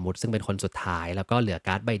ลเฮลมุตซึ่งเป็นคนสุดท้ายแล้วก็เหลือก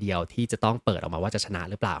าร์ดใบเดียวที่จะต้องเปิดออกมาว่าจะชนะ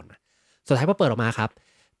หรือเปล่านะสุดท้ายพอเปิดออกมาครับ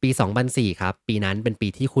ปี2004ครับปีนั้นเป็นปี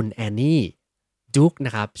ที่คุณแอนนี่ดุ๊กน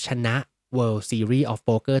ะครับชนะ World Series of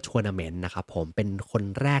Poker Tournament นะครับผมเป็นคน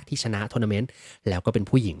แรกที่ชนะทัวร์นาเมนต์แล้วก็เป็น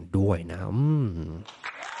ผู้หญิงด้วยนะ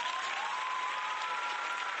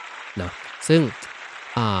เนาะซึ่ง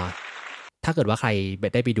ถ้าเกิดว่าใคร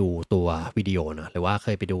ได้ไปดูตัววิดีโอเนาะหรือว่าเค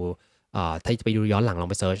ยไปดูถ้าจะไปดูย้อนหลังลอง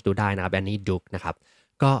ไปเซิร์ชดูได้นะครับแอนนี่ดุ๊กนะครับ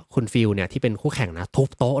ก็คุณฟิลเนี่ยที่เป็นคู่แข่งนะทุบ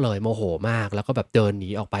โต๊ะเลยโมโหมากแล้วก็แบบเดินหนี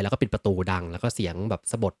ออกไปแล้วก็ปิดประตูดังแล้วก็เสียงแบบ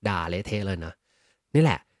สะบดด่าเละเทะเลยนะนี่แ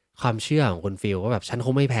หละความเชื่อของคุณฟิลว่าแบบฉันค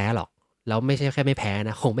งไม่แพ้หรอกแล้วไม่ใช่แค่ไม่แพ้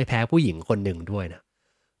นะคงไม่แพ้ผู้หญิงคนหนึ่งด้วยนะ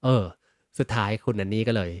เออสุดท้ายคุณแอนนี่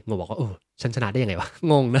ก็เลยงงบอกว่าฉันชนะได้ยังไงวะ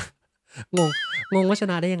งงนะงงว่าช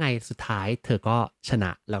นะได้ยังไงสุดท้ายเธอก็ชน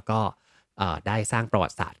ะแล้วก็ได้สร้างประวั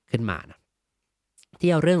ติศาสตร์ขึ้นมานะ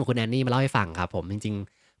ที่เอาเรื่องของคุณแอนนี่มาเล่าให้ฟังครับผมจริง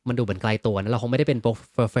ๆมันดูเหมือนไกลตัวนะเราคงไม่ได้เป็น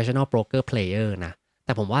professional poker player นะแ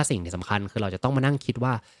ต่ผมว่าสิ่งที่สำคัญคือเราจะต้องมานั่งคิด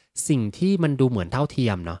ว่าสิ่งที่มันดูเหมือนเท่าเที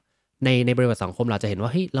ยมเนาะในบริบทสังคมเราจะเห็นว่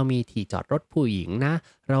าเฮ้ยเรามีที่จอดรถผู้หญิงนะ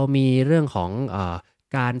เรามีเรื่องของ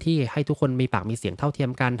การที่ให้ทุกคนมีปากมีเสียงเท่าเทีย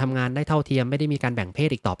มกันทำงานได้เท่าเทียมไม่ได้มีการแบ่งเพศ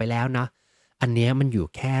อีกต่อไปแล้วนะอันเนี้ยมันอยู่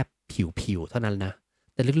แค่ผิวๆเท่านั้นนะ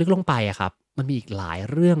แต่ลึกๆลงไปอะครับมันมีอีกหลาย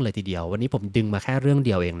เรื่องเลยทีเดียววันนี้ผมดึงมาแค่เรื่องเ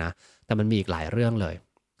ดียวเองนะแต่มันมีอีกหลายเรื่องเลย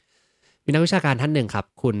มีนักวิชาการท่านหนึ่งครับ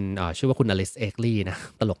คุณชื่อว่าคุณอลิสเอกลีนะ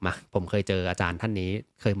ตลกมากผมเคยเจออาจารย์ท่านนี้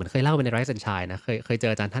เคยเล่าไปในไรซ์แอนด์ชัยนะเคยเจ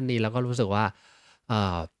ออาจารย์ท่านนี้แล้วก็รู้สึกว่าเอ่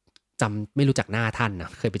อจำไม่รู้จักหน้าท่านนะ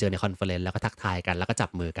เคยไปเจอในคอนเฟอเรนซ์แล้วก็ทักทายกันแล้วก็จับ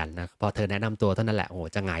มือกันนะพอเธอแนะนำตัวเท่านั้นแหละโอ้โห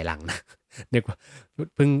จะหงายหลังนะนึกว่า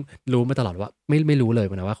เพิ่งรู้มาตลอดว่าไม่รู้เลย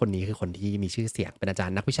นะว่าคนนี้คือคนที่มีชื่อเสียงเป็นอาจาร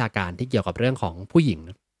ย์นักวิชาการที่เกี่ยวกับเรื่องของผู้หญิง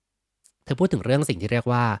เธอพูดถึงเรื่องสิ่งที่เรียก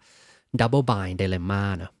ว่า double bind dilemma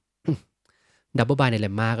นะ double bind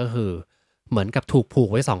dilemma ก็คือเหมือนกับถูกผูก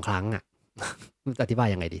ไว้2ครั้งอ่ะ อธิบาย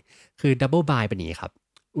ยังไงดีคือ double bind เป็นอย่างนี้ครับ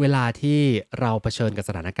เวลาที่เราเผชิญกับ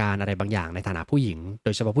สถานการณ์อะไรบางอย่างในฐานะผู้หญิงโด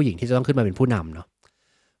ยเฉพาะผู้หญิงที่จะต้องขึ้นมาเป็นผู้นำเนาะ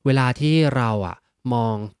เวลาที่เรามอ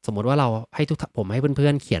งสมมติว่าเราให้ผมให้เพื่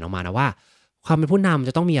อนๆเขียนออกมานะว่าความเป็นผู้นำจ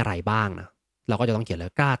ะต้องมีอะไรบ้างนะเราก็จะต้องเขียนเล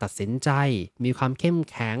ยกล้าตัดสินใจมีความเข้ม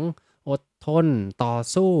แข็งอดทนต่อ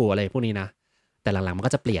สู้อะไรพวกนี้นะแต่หลังๆมัน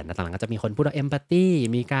ก็จะเปลี่ยนนะหลังๆก็จะมีคนพูดว่าเอมพัตตี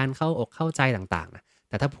มีการเข้าอกเข้าใจต่างๆนะ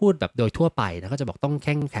แต่ถ้าพูดแบบโดยทั่วไปนะก็จะบอกต้องเ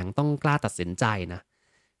ข้มแข็งต้องกล้าตัดสินใจนะ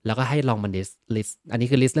แล้วก็ให้ลองมาลิสต์อันนี้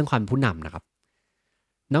คือลิสต์เรื่องความเป็นผู้นำนะครับ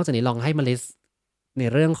นอกจากนี้ลองให้มาลิสต์ใน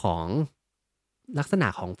เรื่องของลักษณะ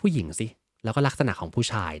ของผู้หญิงสิแล้วก็ลักษณะของผู้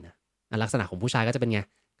ชายนะลักษณะของผู้ชายก็จะเป็นไง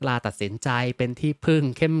กล้าตัดสินใจเป็นที่พึ่ง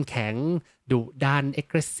เข้มแข็งดุดัน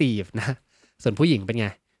aggressive นะส่วนผู้หญิงเป็นไง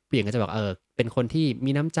ผู้หญิงก็จะบอกเป็นคนที่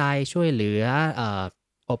มีน้ำใจช่วยเหลือ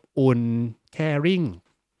อบอุ่น caring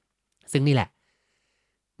ซึ่งนี่แหละ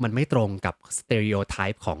มันไม่ตรงกับสเตอริโอไท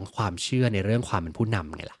ป์ของความเชื่อในเรื่องความเป็นผู้น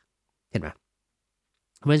ำไงล่ะเห็นไหม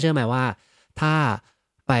เพื่อนเชื่อไหมว่าถ้า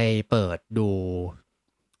ไปเปิดดู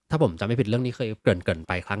ถ้าผมจำไม่ผิดเรื่องนี้เคยเกริ่นไ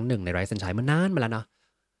ปครั้งหนึ่งในไรซ์แอนด์ชัยมันนานมาแล้วเนาะ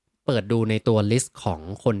เปิดดูในตัวลิสต์ของ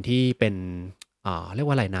คนที่เป็นเรียก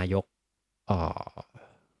ว่าอะไรนายกอ่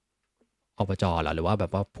อบจเหรอหรือว่าแบ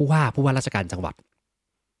บว่าผู้ว่าราชการจังหวัด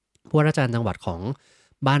ผู้ว่าราชการจังหวัดของ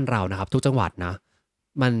บ้านเรานะครับทุกจังหวัดนะ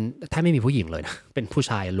มันแทบไม่มีผู้หญิงเลยนะเป็นผู้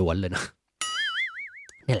ชายล้วนเลยนะ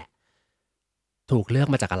นี่แหละถูกเลือก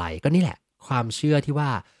มาจากอะไรก็นี่แหละความเชื่อที่ว่า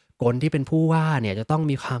คนที่เป็นผู้ว่าเนี่ยจะต้อง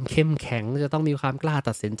มีความเข้มแข็งจะต้องมีความกล้า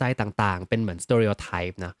ตัดสินใจต่างๆเป็นเหมือน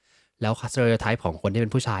stereotype นะแล้ว stereotype ของคนที่เป็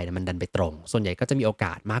นผู้ชายเนี่ยมันดันไปตรงส่วนใหญ่ก็จะมีโอก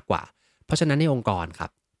าสมากกว่าเพราะฉะนั้นในองค์กรครั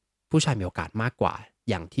บผู้ชายมีโอกาสมากกว่า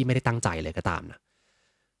อย่างที่ไม่ได้ตั้งใจเลยก็ตามนะ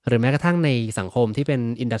หรือแม้กระทั่งในสังคมที่เป็น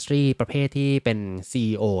อินดัสทรีประเภทที่เป็น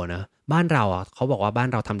CEO นะบ้านเราเขาบอกว่าบ้าน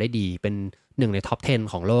เราทำได้ดีเป็น 1ในท็อป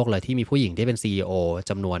10ของโลกเลยที่มีผู้หญิงที่เป็น CEO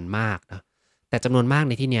จำนวนมากนะแต่จำนวนมากใ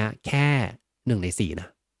นที่เนี้ยแค่1ใน4นะ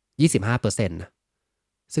25%นะ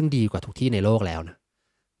ซึ่งดีกว่าทุกที่ในโลกแล้วนะ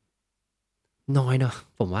น้อยเนาะ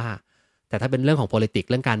ผมว่าแต่ถ้าเป็นเรื่องของ politics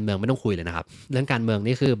เรื่องการเมืองไม่ต้องคุยเลยนะครับเรื่องการเมือง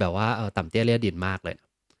นี่คือแบบว่าต่ำเตี้ยเลี่ยดินมากเลย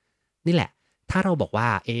นี่แหละถ้าเราบอกว่า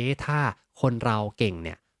ถ้าคนเราเก่งเ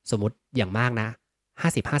นี่ยสมมติอย่างมากนะ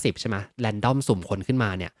50-50ใช่ไหมแรนดอมสุ่มคนขึ้นมา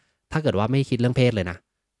เนี่ยถ้าเกิดว่าไม่คิดเรื่องเพศเลยนะ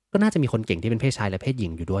ก็น่าจะมีคนเก่งที่เป็นเพศชายและเพศหญิ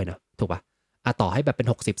งอยู่ด้วยเนาะถูกปะต่อให้แบบเป็น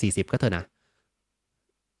60-40ก็เถอะนะ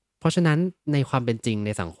เพราะฉะนั้นในความเป็นจริงใน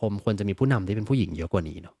สังคมควรจะมีผู้นำที่เป็นผู้หญิงเยอะกว่า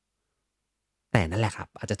นี้เนาะ แต่นั่นแหละครับ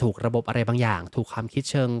อาจจะถูกระบบอะไรบางอย่างถูกความคิด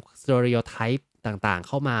เชิง stereotype ต่างๆเ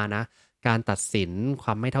ข้ามานะการตัดสินคว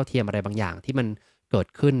ามไม่เท่าเทียมอะไรบางอย่างที่มันเกิด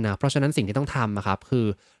ขึ้นนะเพราะฉะนั้นสิ่งที่ต้องทำนะครับคือ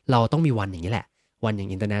เราต้องมีวันอย่างนี้แหละวันอย่าง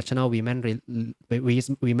International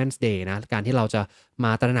Women's Day นะการที่เราจะม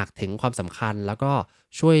าตระหนักถึงความสำคัญแล้วก็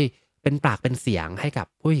ช่วยเป็นปากเป็นเสียงให้กับ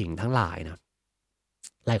ผู้หญิงทั้งหลายนะ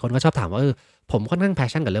หลายคนก็ชอบถามว่าผมค่อนข้าง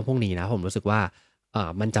passion กับเรื่องพวกนี้นะผมรู้สึกว่า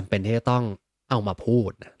มันจำเป็นที่จะต้องเอามาพู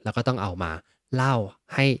ดนะแล้วก็ต้องเอามา เล่า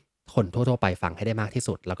ให้คนทั่วๆไปฟังให้ได้มากที่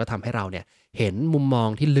สุดแล้วก็ทำให้เราเนี่ยเห็นมุมมอง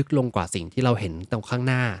ที่ลึกลงกว่าสิ่งที่เราเห็นตรงข้าง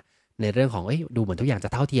หน้าในเรื่องของดูเหมือนทุกอย่างจะ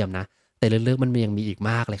เท่าเทียมนะแต่ลึกๆมันยังมีอีก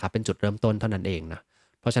มากเลยครับเป็นจุดเริ่มต้นเท่านั้นเองนะ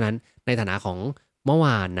เพราะฉะนั้นในฐานะของเมื่อว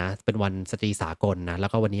านนะเป็นวันสตรีสากลนะแล้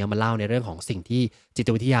วก็วันนี้มาเล่าในเรื่องของสิ่งที่จิต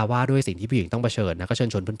วิทยาว่าด้วยสิ่งที่ผู้หญิงต้องเผชิญนะก็เชิญ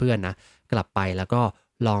ชวนเพื่อนๆนะกลับไปแล้วก็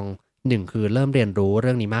ลอง1คือเริ่มเรียนรู้เ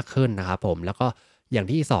รื่องนี้มากขึ้นนะครับผมแล้วก็อย่าง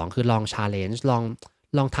ที่2คือลอง challenge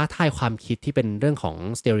ลองท้าทายความคิดที่เป็นเรื่องของ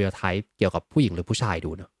stereotype เกี่ยวกับผู้หญิงหรือผู้ชาย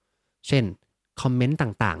ดูเนาะเช่นคอมเมนต์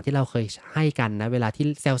ต่างๆที่เราเคยให้กันนะเวลาที่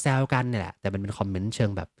แซวๆกันเนี่ยแหละแต่มันเป็นคอมเมนต์เชิ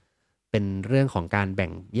งแบบเป็นเรื่องของการแบ่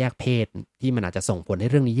งแยกเพศที่มันอาจจะส่งผลให้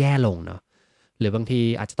เรื่องนี้แย่ลงเนาะหรือบางที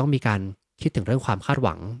อาจจะต้องมีการคิดถึงเรื่องความคาดห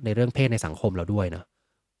วังในเรื่องเพศในสังคมเราด้วยเนาะ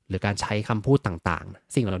หรือการใช้คำพูดต่าง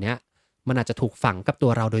ๆสิ่งเหล่านี้มันอาจจะถูกฝังกับตั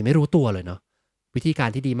วเราโดยไม่รู้ตัวเลยเนาะวิธีการ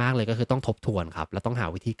ที่ดีมากเลยก็คือต้องทบทวนครับแล้วต้องหา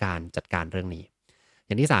วิธีการจัดการเรื่องนี้ อ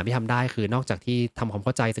ย่างที่3ที่ทำได้คือนอกจากที่ทำความเ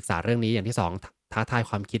ข้าใจศึกษาเรื่องนี้อย่างที่2ท้าทาย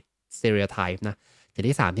ความคิด stereotype นะอย่าง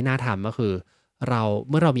ที่3ที่น่าทำก็คือเรา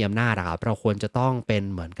เมื่อเรามีอำนาจอะครับเราควรจะต้องเป็น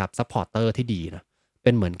เหมือนกับซัพพอร์เตอร์ที่ดีนะเ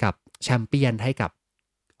ป็นเหมือนกับแชมเปี้ยนให้กับ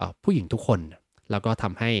ผู้หญิงทุกคนแล้วก็ท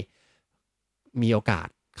ำให้มีโอกาส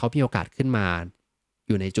เขามีโอกาสขึ้นมาอ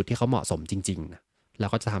ยู่ในจุดที่เขาเหมาะสมจริงๆนะแล้ว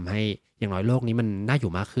ก็จะทำให้อย่างน้อยโลกนี้มันน่าอ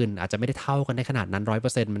ยู่มากขึ้นอาจจะไม่ได้เท่ากันในขนาดนั้น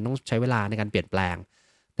100%มันต้องใช้เวลาในการเปลี่ยนแปลง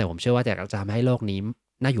แต่ผมเชื่อว่าจะทำให้โลกนี้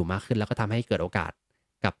น่าอยู่มากขึ้นแล้วก็ทำให้เกิดโอกาส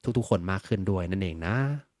กับทุกๆคนมากขึ้นด้วยนั่นเองนะ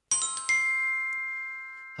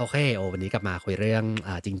โอเควันนี้กลับมาคุยเรื่อง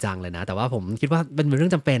จริงจังเลยนะแต่ว่าผมคิดว่าเป็นเรื่อ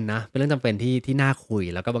งจำเป็นนะเป็นเรื่องจำเป็นที่น่าคุย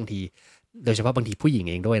แล้วก็บางทีโดยเฉพาะบางทีผู้หญิง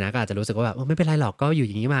เองด้วยนะก็อาจจะรู้สึกว่าแบบไม่เป็นไรหรอกก็อยู่อ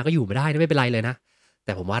ย่างนี้มาก็อยู่ไม่ได้นะไม่เป็นไรเลยนะแ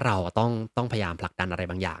ต่ผมว่าเราต้องพยายามผลักดันอะไร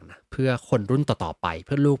บางอย่างนะเพื่อคนรุ่นต่อๆไปเ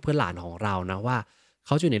พื่อลูกเพื่อหลานของเรานะว่าเข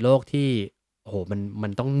าอยู่ในโลกที่โอ้โหมั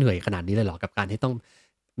นต้องเหนื่อยขนาดนี้เลยเหรอกับการที่ต้อง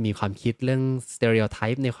มีความคิดเรื่อง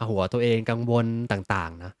stereotype ในหัวตัวเองกังวลต่า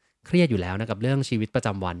งๆนะเครียดอยู่แล้วนะกับเรื่องชีวิตประจ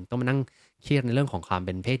ำวันต้องมานั่งเครียดในเรื่องของความเ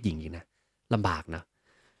ป็นเพศหญิงอีกนะลำบากนะ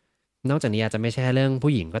นอกจากนี้อาจจะไม่ใช่เรื่อง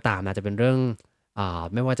ผู้หญิงก็ตามนะจะเป็นเรื่อง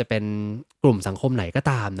ไม่ว่าจะเป็นกลุ่มสังคมไหนก็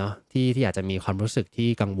ตามเนาะที่อาจจะมีความรู้สึกที่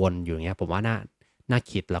กังวลอยู่อย่างเงี้ยผมว่าน่า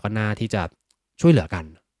คิดแล้วก็น่าที่จะช่วยเหลือกัน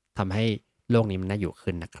ทำให้โลกนี้มันน่าอยู่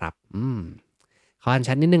ขึ้นนะครับขออ่านแช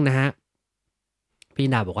ทนิดนึงนะฮะพี่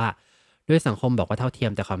ดาบอกว่า ด้วยสังคมบอกว่าเท่าเทีย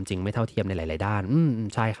มแต่ความจริงไม่เท่าเทียมในหลายๆด้าน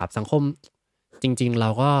ใช่ครับสังคมจริงๆเรา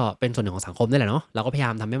ก็เป็นส่วนหนึ่งของสังคมนี่แหละเนาะเราก็พยายา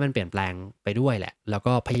มทำให้มันเปลี่ยนแปลงไปด้วยแหละแล้ว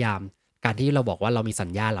ก็พยายามการที่เราบอกว่าเรามีสัญ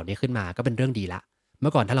ญาณเหล่านี้ขึ้นมาก็เป็นเรื่องดีละเมื่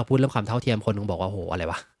อก่อนถ้าเราพูดเรื่องความเท่าเทียมคนคงบอกว่าโหอะไร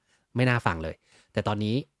วะไม่น่าฟังเลยแต่ตอน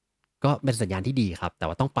นี้ก็เป็นสัญญาณที่ดีครับแต่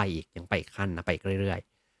ว่าต้องไปอีกยังไปอีกขั้นนะไปอีกเรื่อย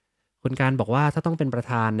ๆคุณการบอกว่าถ้าต้องเป็นประ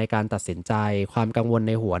ธานในการตัดสินใจความกังวลใ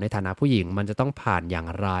นหัวในฐานะผู้หญิงมันจะต้องผ่านอย่าง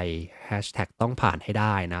ไรแฮชแท็กต้องผ่านให้ไ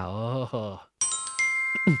ด้นะ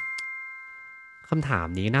คำถาม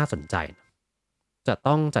นี้น่าสนใจนะจะ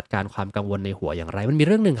ต้องจัดการความกังวลในหัวอย่างไรมันมีเ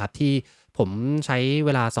รื่องหนึ่งครับที่ผมใช้เว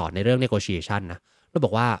ลาสอนในเรื่อง negotiation นะเราบ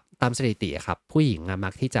อกว่าตามสถิติครับผู้หญิงมั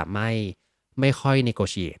กที่จะไม่ค่อย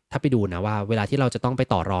negotiate ถ้าไปดูนะว่าเวลาที่เราจะต้องไป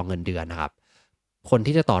ต่อรองเงินเดือนนะครับคน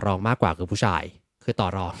ที่จะต่อรองมากกว่าคือผู้ชายคือต่อ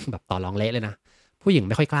รองแบบต่อรองเละเลยนะผู้หญิง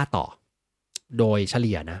ไม่ค่อยกล้าต่อโดยเฉ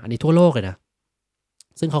ลี่ยนะอันนี้ทั่วโลกเลยนะ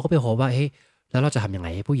ซึ่งเขาก็ไปพบว่าเฮ้ย แล้วเราจะทำยังไง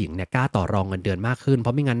ให้ผู้หญิงเนี่ยกล้าต่อรองเงินเดือนมากขึ้นเพร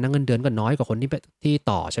าะไม่งั้นนะเงินเดือนก็น้อยกว่าคนที่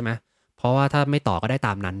ต่อใช่ไหมเพราะว่าถ้าไม่ต่อก็ได้ต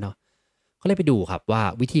ามนั้นเนาะก็เลยไปดูครับว่า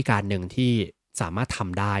วิธีการหนึ่งที่สามารถท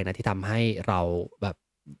ำได้นะที่ทำให้เราแบบ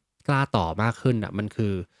กล้าต่อมากขึ้นอ่ะมันคื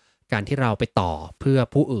อการที่เราไปต่อเพื่อ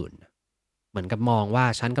ผู้อื่นเหมือนกับมองว่า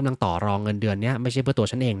ฉันกำลังต่อรองเงินเดือนเนี้ยไม่ใช่เพื่อตัว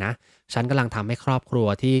ฉันเองนะฉันกำลังทำให้ครอบครัว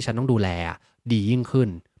ที่ฉันต้องดูแลดียิ่งขึ้น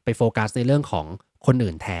ไปโฟกัสในเรื่องของคน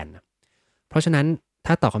อื่นแทนเพราะฉะนั้น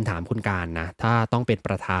ถ้าตอบคำถามคุณการนะถ้าต้องเป็นป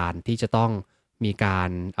ระธานที่จะต้องมีการ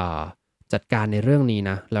จัดการในเรื่องนี้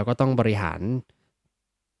นะแล้วก็ต้องบริหาร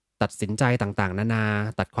ตัดสินใจต่างๆนานา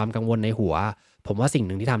ตัดความกังวลในหัวผมว่าสิ่งห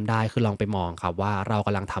นึ่งที่ทำได้คือลองไปมองครับว่าเราก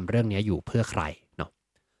ำลังทำเรื่องนี้อยู่เพื่อใครเนาะ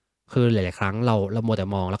คือหลายๆครั้งเรามัวแต่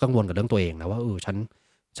มองแล้วกังวลกับเรื่องตัวเองนะว่า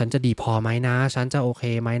ฉันจะดีพอไหมนะฉันจะโอเค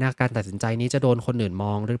ไหมนะการตัดสินใจนี้จะโดนคนอื่นม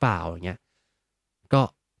องหรือเปล่าอย่างเงี้ยก็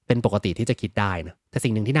เป็นปกติที่จะคิดได้นะแต่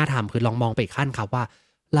สิ่งหนึ่งที่น่าทำคือลองมองไปอีกขั้นครับว่า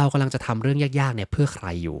เรากำลังจะทำเรื่องยากๆเนี่ยเพื่อใคร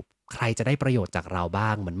อยู่ใครจะได้ประโยชน์จากเราบ้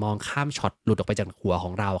างเหมือนมองข้ามช็อตหลุดออกไปจากหัวข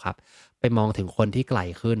องเราครับไปมองถึงคนที่ไกล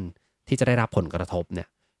ขึ้นที่จะได้รับผลกระทบเนี่ย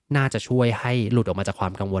น่าจะช่วยให้หลุดออกมาจากควา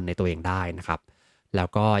มกังวลในตัวเองได้นะครับแล้ว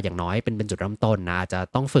ก็อย่างน้อยเป็นจุดเริ่มต้นนะอาจจะ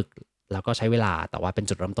ต้องฝึก แล้วก็ใช้เวลาแต่ว่าเป็น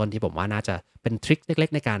จุดเริ่มต้นที่ผมว่าน่าจะเป็นทริคเล็ก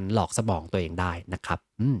ๆในการหลอกสมองตัวเองได้นะครับ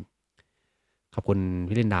ขอบคุณ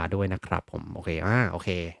พี่ลินดาด้วยนะครับผมโอเคโอเค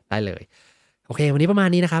ได้เลยโอเควันนี้ประมาณ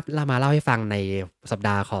นี้นะครับเรามาเล่าให้ฟังในสัปด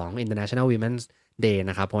าห์ของ International Women's Day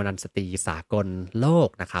นะครับวันสตรีสากลโลก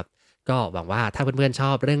นะครับก็หวังว่าถ้าเพื่อนๆช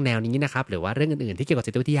อบเรื่องแนวนี้นะครับหรือว่าเรื่องอื่นๆที่เกี่ยวกับ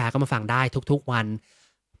จิตวิทยาก็มาฟังได้ทุกๆวัน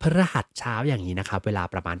พฤหัสเช้าอย่างนี้นะครับเวลา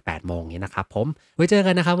ประมาณ 8 โมงนี้นะครับผมไว้เจอ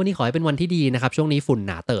กันนะครับวันนี้ขอให้เป็นวันที่ดีนะครับช่วงนี้ฝุ่นห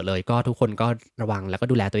นาเตอะเลยก็ทุกคนก็ระวังแล้วก็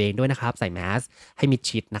ดูแลตัวเองด้วยนะครับใส่แมสให้มิด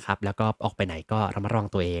ชิดนะครับแล้วก็ออกไปไหนก็ระมัดระวัง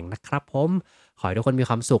ตัวเองนะครับผมขอให้ทุกคนมี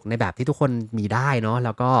ความสุขในแบบที่ทุกคนมีได้เนาะแ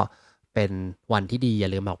ล้วก็เป็นวันที่ดีอย่า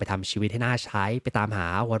ลืมออกไปทำชีวิตให้น่าใช้ไปตามหา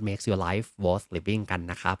what makes your life worth living กัน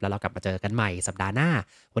นะครับแล้วเรากลับมาเจอกันใหม่สัปดาห์หน้า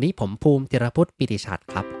วันนี้ผมภูมิธีรพุทธปิติฉัตร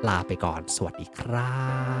ครับลาไปก่อนสวัสดีครั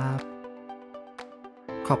บ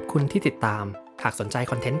ขอบคุณที่ติดตามหากสนใจ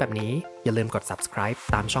คอนเทนต์แบบนี้อย่าลืมกด subscribe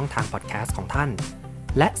ตามช่องทาง podcast ของท่าน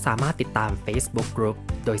และสามารถติดตาม Facebook Group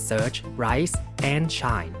โดย search Rise and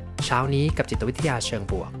Shine เช้านี้กับจิตวิทยาเชิง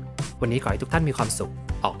บวกวันนี้ขอให้ทุกท่านมีความสุข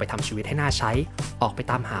ออกไปทำชีวิตให้น่าใช้ออกไป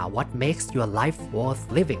ตามหา what makes your life worth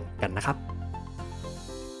living กันนะครับ